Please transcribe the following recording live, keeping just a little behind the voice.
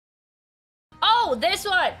Oh, this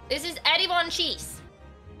one. This is Eddie Von Cheese.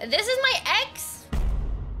 This is my ex.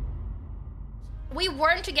 We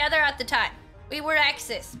weren't together at the time. We were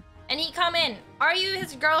exes. And he come in. Are you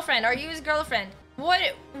his girlfriend? Are you his girlfriend?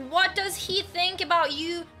 What does he think about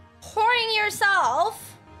you whoring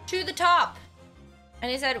yourself to the top?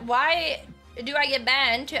 And he said, why do I get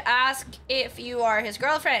banned to ask if you are his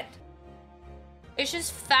girlfriend? It's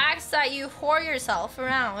just facts that you whore yourself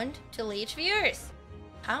around to leech viewers.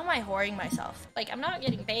 How am I whoring myself? Like, I'm not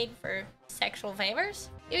getting paid for sexual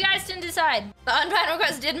favors. You guys didn't decide. The unban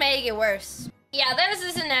request did make it worse. Yeah, this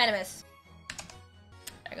is unanimous.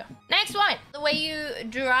 There you go. Next one. The way you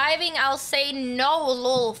driving, I'll say no,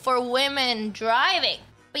 lol, for women driving.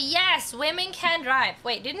 But yes, women can drive.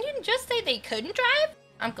 Wait, didn't you just say they couldn't drive?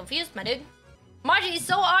 I'm confused, my dude. Maji, it's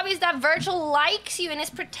so obvious that Virtual likes you and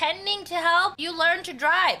is pretending to help you learn to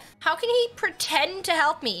drive. How can he pretend to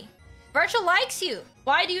help me? Virtual likes you.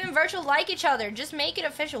 Why do you and Virtual like each other? Just make it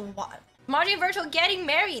official. What? Maji and Virtual getting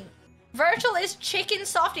married. Virtual is chicken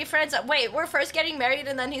softy friends. Wait, we're first getting married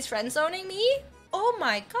and then he's friend zoning me? Oh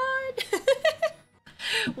my god.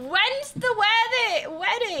 When's the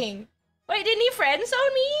wedding? Wait, didn't he friend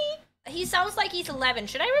zone me? He sounds like he's 11.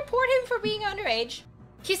 Should I report him for being underage?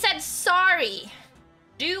 He said, sorry.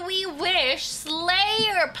 Do we wish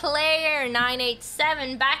Slayer Player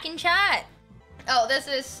 987 back in chat? Oh, this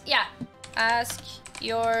is, yeah. Ask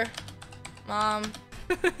your mom.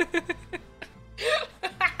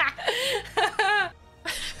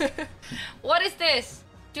 What is this?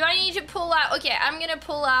 Do I need to pull out? Okay, I'm gonna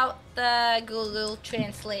pull out the Google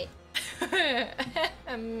Translate.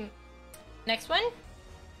 Next one.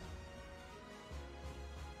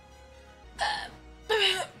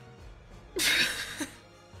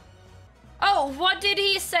 Oh, what did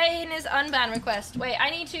he say in his unban request? Wait, I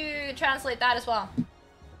need to translate that as well.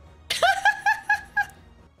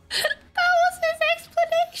 That was his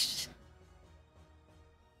explanation.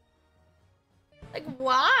 Like,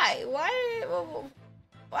 why?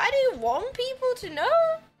 Why do you want people to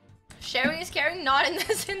know? Sharing is caring, not in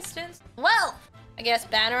this instance. Well, I guess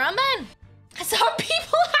ban or unban. Some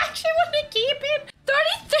people actually want to keep him.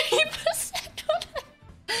 33%. What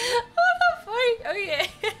the fuck? Okay.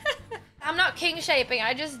 I'm not king shaping.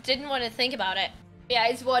 I just didn't want to think about it. Yeah,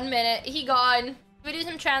 it's 1 minute. He gone. We do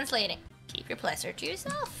some translating. Keep your pleasure to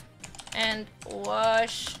yourself. And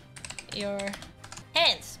wash your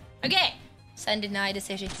hands. Okay. Send deny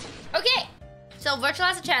decision. Okay. So Virtual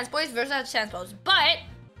has a chance, boys. Virtual has a chance, boys. But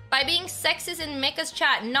by being sexist in Mika's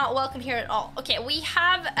chat, not welcome here at all. Okay, we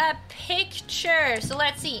have a picture. So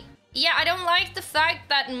let's see. Yeah, I don't like the fact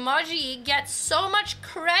that Maji gets so much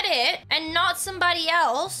credit and not somebody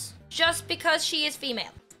else just because she is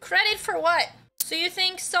female. Credit for what? So you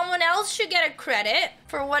think someone else should get a credit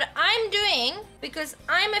for what I'm doing because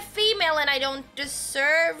I'm a female and I don't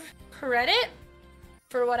deserve credit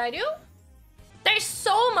for what I do? There's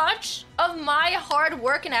so much of my hard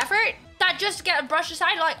work and effort that just get brushed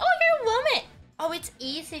aside like, oh, you're a woman. Oh, it's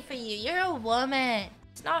easy for you. You're a woman.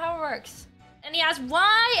 It's not how it works. And he asks,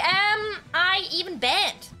 why am I even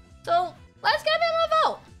banned? So let's give him a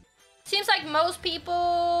vote. Seems like most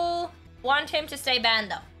people want him to stay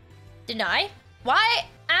banned though. Deny. Why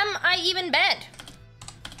am I even banned?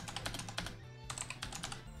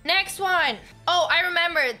 Next one. Oh, I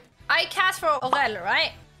remembered. I cast for Aurel,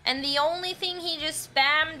 right? And the only thing he just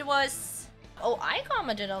spammed was... Oh, I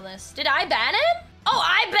commented on this. Did I ban him? Oh,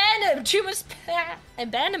 I banned him. Too much. I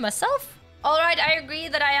banned him myself. Alright, I agree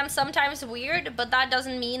that I am sometimes weird, but that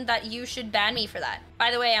doesn't mean that you should ban me for that. By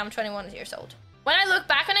the way, I'm 21 years old. When I look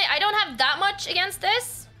back on it, I don't have that much against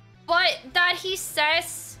this, but that he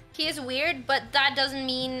says he is weird, but that doesn't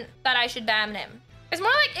mean that I should ban him. It's more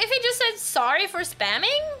like if he just said sorry for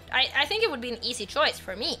spamming, I think it would be an easy choice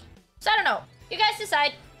for me. So I don't know. You guys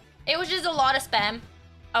decide. It was just a lot of spam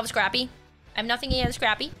of Scrappy. I have nothing against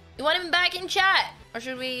Scrappy. You want him back in chat? Or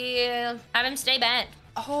should we have him stay banned?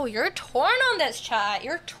 Oh, you're torn on this, chat.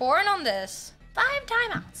 You're torn on this. 5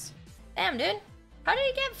 timeouts. Damn, dude. How did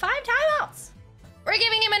he get 5 timeouts? We're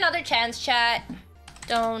giving him another chance, chat.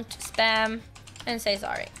 Don't spam and say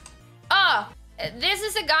sorry. Oh, this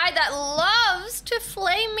is a guy that loves to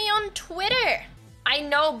flame me on Twitter. I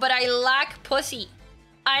know, but I lack pussy.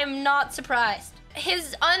 I'm not surprised.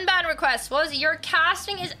 His unban request was, your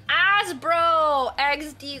casting is ass, bro.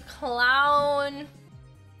 XD clown.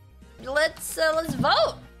 Let's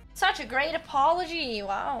vote. Such a great apology.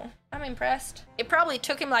 Wow, I'm impressed. It probably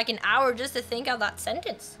took him like an hour just to think out that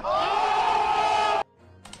sentence.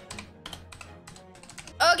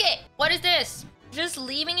 Okay, what is this? Just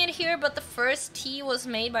leaving it here, but the first tea was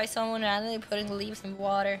made by someone randomly putting the leaves in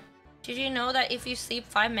water. Did you know that if you sleep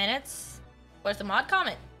 5 minutes, Where's the mod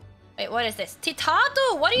comment? Wait, what is this?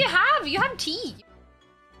 Titato, what do you have? You have tea.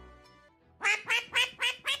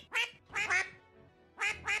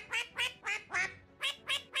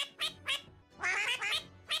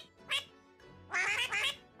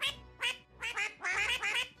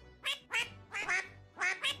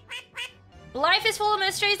 Life is full of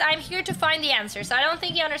mysteries. I'm here to find the answers. I don't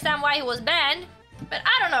think you understand why he was banned. But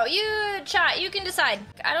I don't know. You chat. You can decide.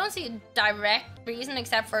 I don't see a direct reason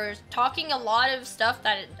except for talking a lot of stuff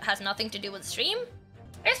that has nothing to do with the stream.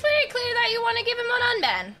 It's pretty clear that you want to give him an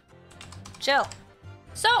unban. Chill.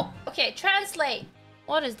 So, okay, translate.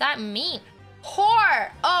 What does that mean?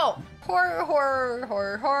 Whore. Oh,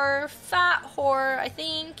 whore. Fat whore, I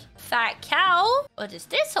think. Fat cow? What does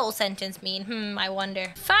this whole sentence mean? I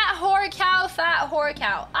wonder. Fat whore cow, fat whore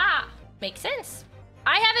cow. Ah, makes sense.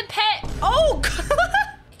 I have a pet. Oh,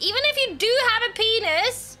 even if you do have a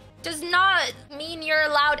penis, does not mean you're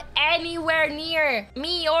allowed anywhere near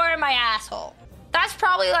me or my asshole. That's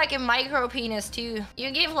probably like a micro penis too.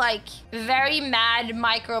 You give like very mad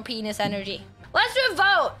micro penis energy. Let's do a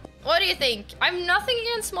vote. What do you think? I'm nothing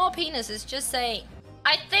against small penises, just saying.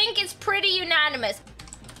 I think it's pretty unanimous.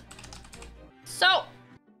 So,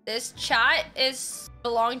 this chat is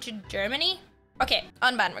belong to Germany. Okay,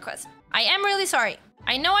 unban request. I am really sorry.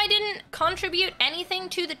 I know I didn't contribute anything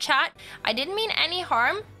to the chat. I didn't mean any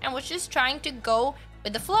harm and was just trying to go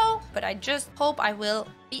with the flow, but I just hope I will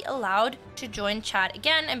be allowed to join chat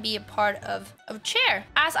again and be a part of chair.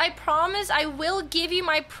 As I promise, I will give you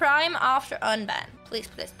my prime after unban. Please,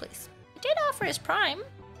 please, please. I did offer his prime.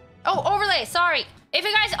 Oh, overlay, sorry. If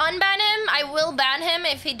you guys unban him, I will ban him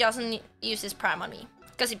if he doesn't use his prime on me.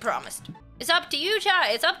 Because he promised. It's up to you, chat.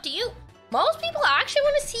 It's up to you. Most people actually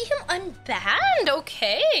want to see him unbanned.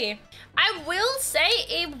 Okay. I will say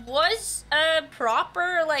it was a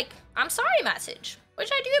proper, like, I'm sorry message. Which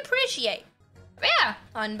I do appreciate. But yeah,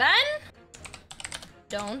 unban.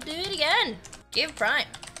 Don't do it again. Give prime.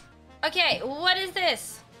 Okay, what is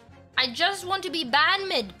this? I just want to be ban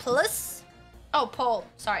mid, plus. Oh, poll.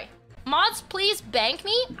 Sorry. Mods, please bank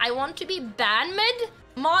me. I want to be ban mid.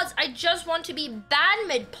 Mods, I just want to be ban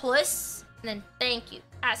mid, plus. And then thank you,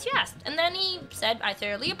 as you asked. And then he said, I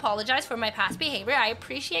thoroughly apologize for my past behavior. I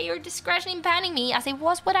appreciate your discretion in banning me, as it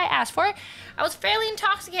was what I asked for. I was fairly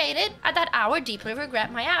intoxicated at that hour, deeply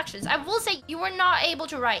regret my actions. I will say you were not able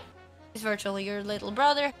to write. He's virtually your little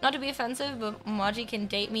brother. Not to be offensive, but Maji can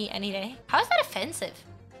date me any day. How is that offensive?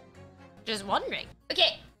 Just wondering.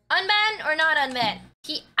 Okay, unban or not unban?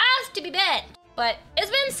 He asked to be banned, but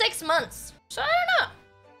it's been 6 months. So I don't know.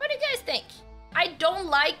 What do you guys think? I don't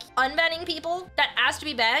like unbanning people that ask to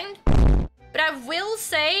be banned, but I will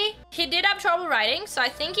say he did have trouble writing, so I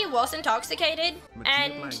think he was intoxicated,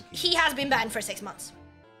 and he has been banned for 6 months.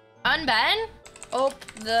 Unban? Hope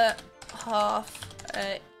the half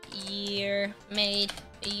a year made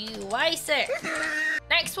you wiser.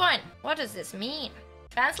 Next one. What does this mean?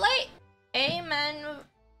 Translate? Amen.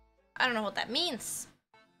 I don't know what that means.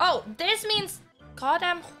 Oh, this means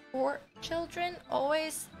goddamn whore children.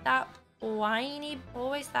 Always that whiny,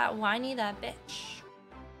 that bitch.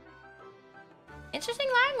 Interesting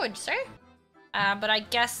language, sir. But I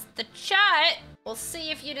guess the chat will see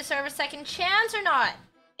if you deserve a second chance or not.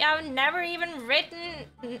 Yeah, I've never even written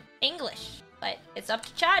English, but it's up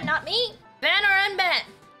to chat, not me. Ban or unban?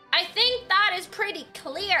 I think that is pretty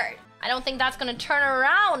clear. I don't think that's gonna turn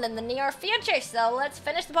around in the near future, so let's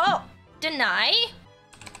finish the poll. Deny.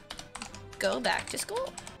 Go back to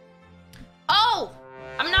school. Oh!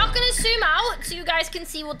 I'm not gonna zoom out so you guys can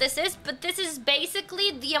see what this is, but this is basically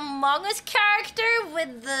the Among Us character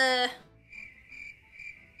with the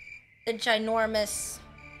ginormous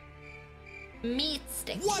meat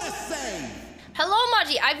stick. What a save! Hello,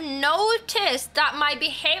 Maji. I've noticed that my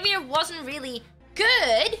behavior wasn't really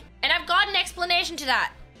good, and I've got an explanation to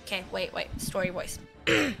that. Okay, wait, story voice.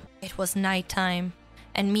 It was nighttime,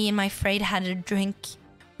 and me and my friend had a drink.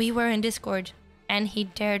 We were in Discord, and he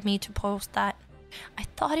dared me to post that. I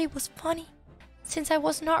thought it was funny, since I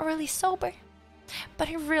was not really sober. But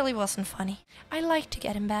it really wasn't funny. I like to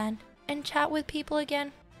get him banned and chat with people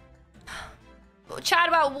again. Chat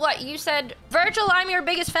about what? You said, Virgil, I'm your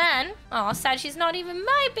biggest fan. Oh, sad she's not even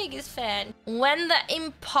my biggest fan. When the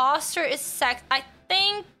imposter is sex, I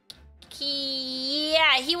think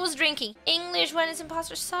yeah, he was drinking. English when it's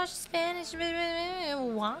imposter, such Spanish.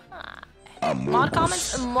 Why? Mod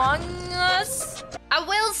comments Among Us. I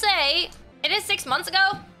will say, it is 6 months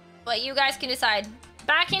ago, but you guys can decide.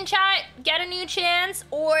 Back in chat, get a new chance,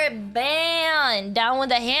 or ban. Down with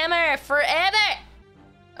the hammer forever.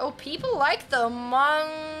 Oh, people like the Among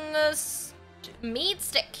Us meat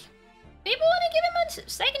stick. People want to give him a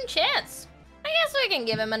second chance. guess we can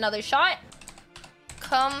give him another shot.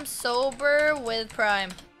 Come sober with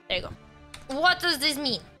Prime. There you go. What does this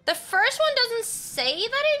mean? The first one doesn't say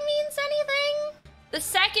that it means anything. The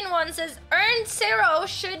second one says, earn 0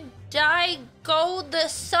 should die go the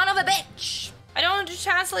son of a bitch. I don't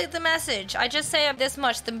translate the message. I just say this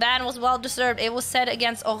much. The ban was well deserved. It was said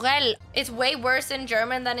against Orel. It's way worse in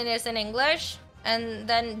German than it is in English. And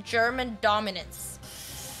then German dominance.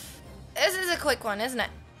 This is a quick one, isn't it?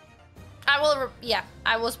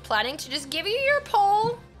 I was planning to just give you your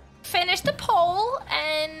poll, finish the poll,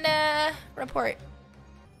 and report.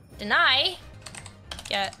 Deny.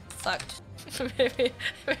 Get fucked.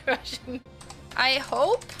 I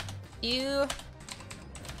hope you...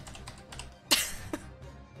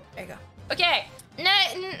 There you go. Okay.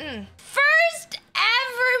 First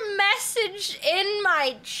ever message in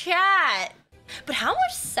my chat. But how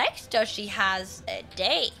much sex does she has a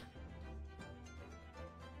day?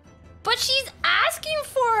 But she's asking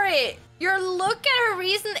for it. Your look at her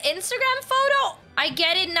recent Instagram photo. I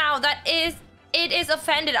get it now. It is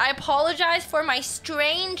offended. I apologize for my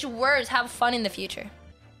strange words. Have fun in the future.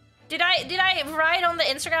 Did I write on the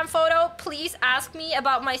Instagram photo, please ask me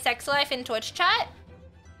about my sex life in Twitch chat?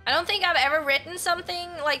 I don't think I've ever written something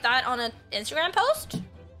like that on an Instagram post.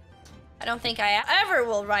 I don't think I ever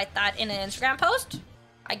will write that in an Instagram post.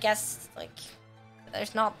 I guess, like,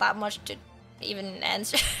 there's not that much to even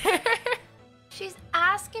answer. She's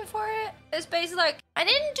asking for it. It's basically like, I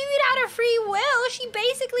didn't do it out of free will. She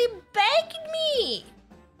basically begged me.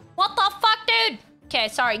 What the fuck, dude? Okay,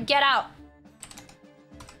 sorry, get out.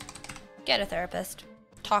 Get a therapist.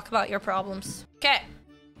 Talk about your problems. Okay,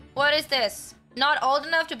 what is this? Not old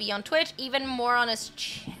enough to be on Twitch, even more on his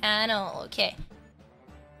channel. Okay.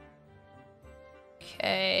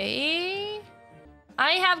 Okay.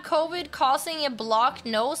 I have COVID causing a blocked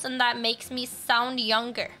nose and that makes me sound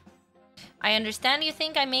younger. I understand you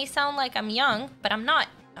think I may sound like I'm young, but I'm not.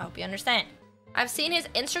 I hope you understand. I've seen his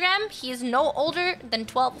Instagram. He is no older than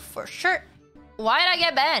 12 for sure. Why did I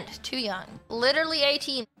get banned? Too young. Literally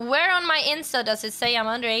 18. Where on my Insta does it say I'm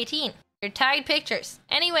under 18? Your tagged pictures.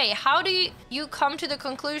 Anyway, how do you come to the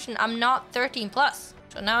conclusion I'm not 13 plus?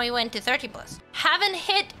 So now he went to 30 plus. Haven't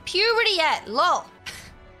hit puberty yet, lol.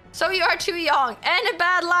 So you are too young and a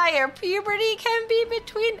bad liar. Puberty can be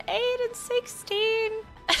between 8 and 16.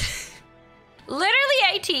 Literally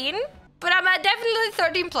 18, but I'm at definitely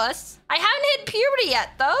 13 plus. I haven't hit puberty yet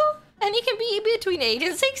though. And he can be between 8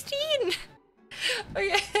 and 16.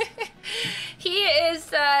 Okay. He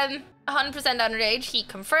is 100% underage. He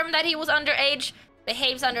confirmed that he was underage,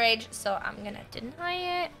 behaves underage, so I'm gonna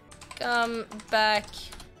deny it. Come back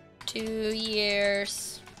 2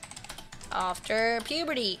 years after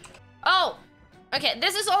puberty. Oh, okay,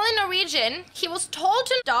 this is all in Norwegian. He was told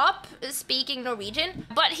to stop speaking Norwegian,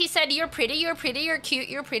 but he said, you're pretty, you're pretty, you're cute,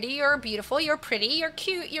 you're pretty, you're beautiful, you're pretty, you're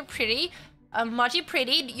cute, you're pretty, Maji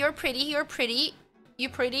pretty, you're pretty, you're pretty, you're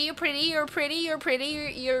pretty, you're pretty, you're pretty, you're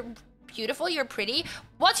pretty, you're beautiful, you're pretty.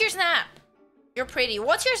 What's your snap? You're pretty.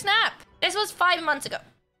 What's your snap? This was 5 months ago.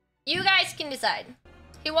 You guys can decide.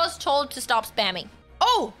 He was told to stop spamming.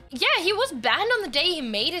 Oh, yeah, he was banned on the day he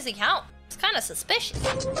made his account. It's kind of suspicious.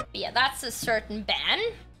 But yeah, that's a certain ban.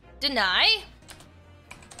 Deny.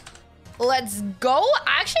 Let's go.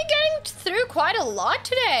 Actually getting through quite a lot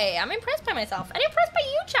today. I'm impressed by myself. And impressed by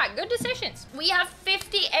you, chat. Good decisions. We have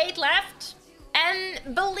 58 left.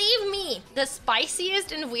 And believe me, the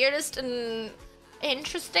spiciest and weirdest and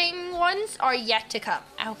interesting ones are yet to come.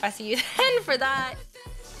 I hope I see you then for that.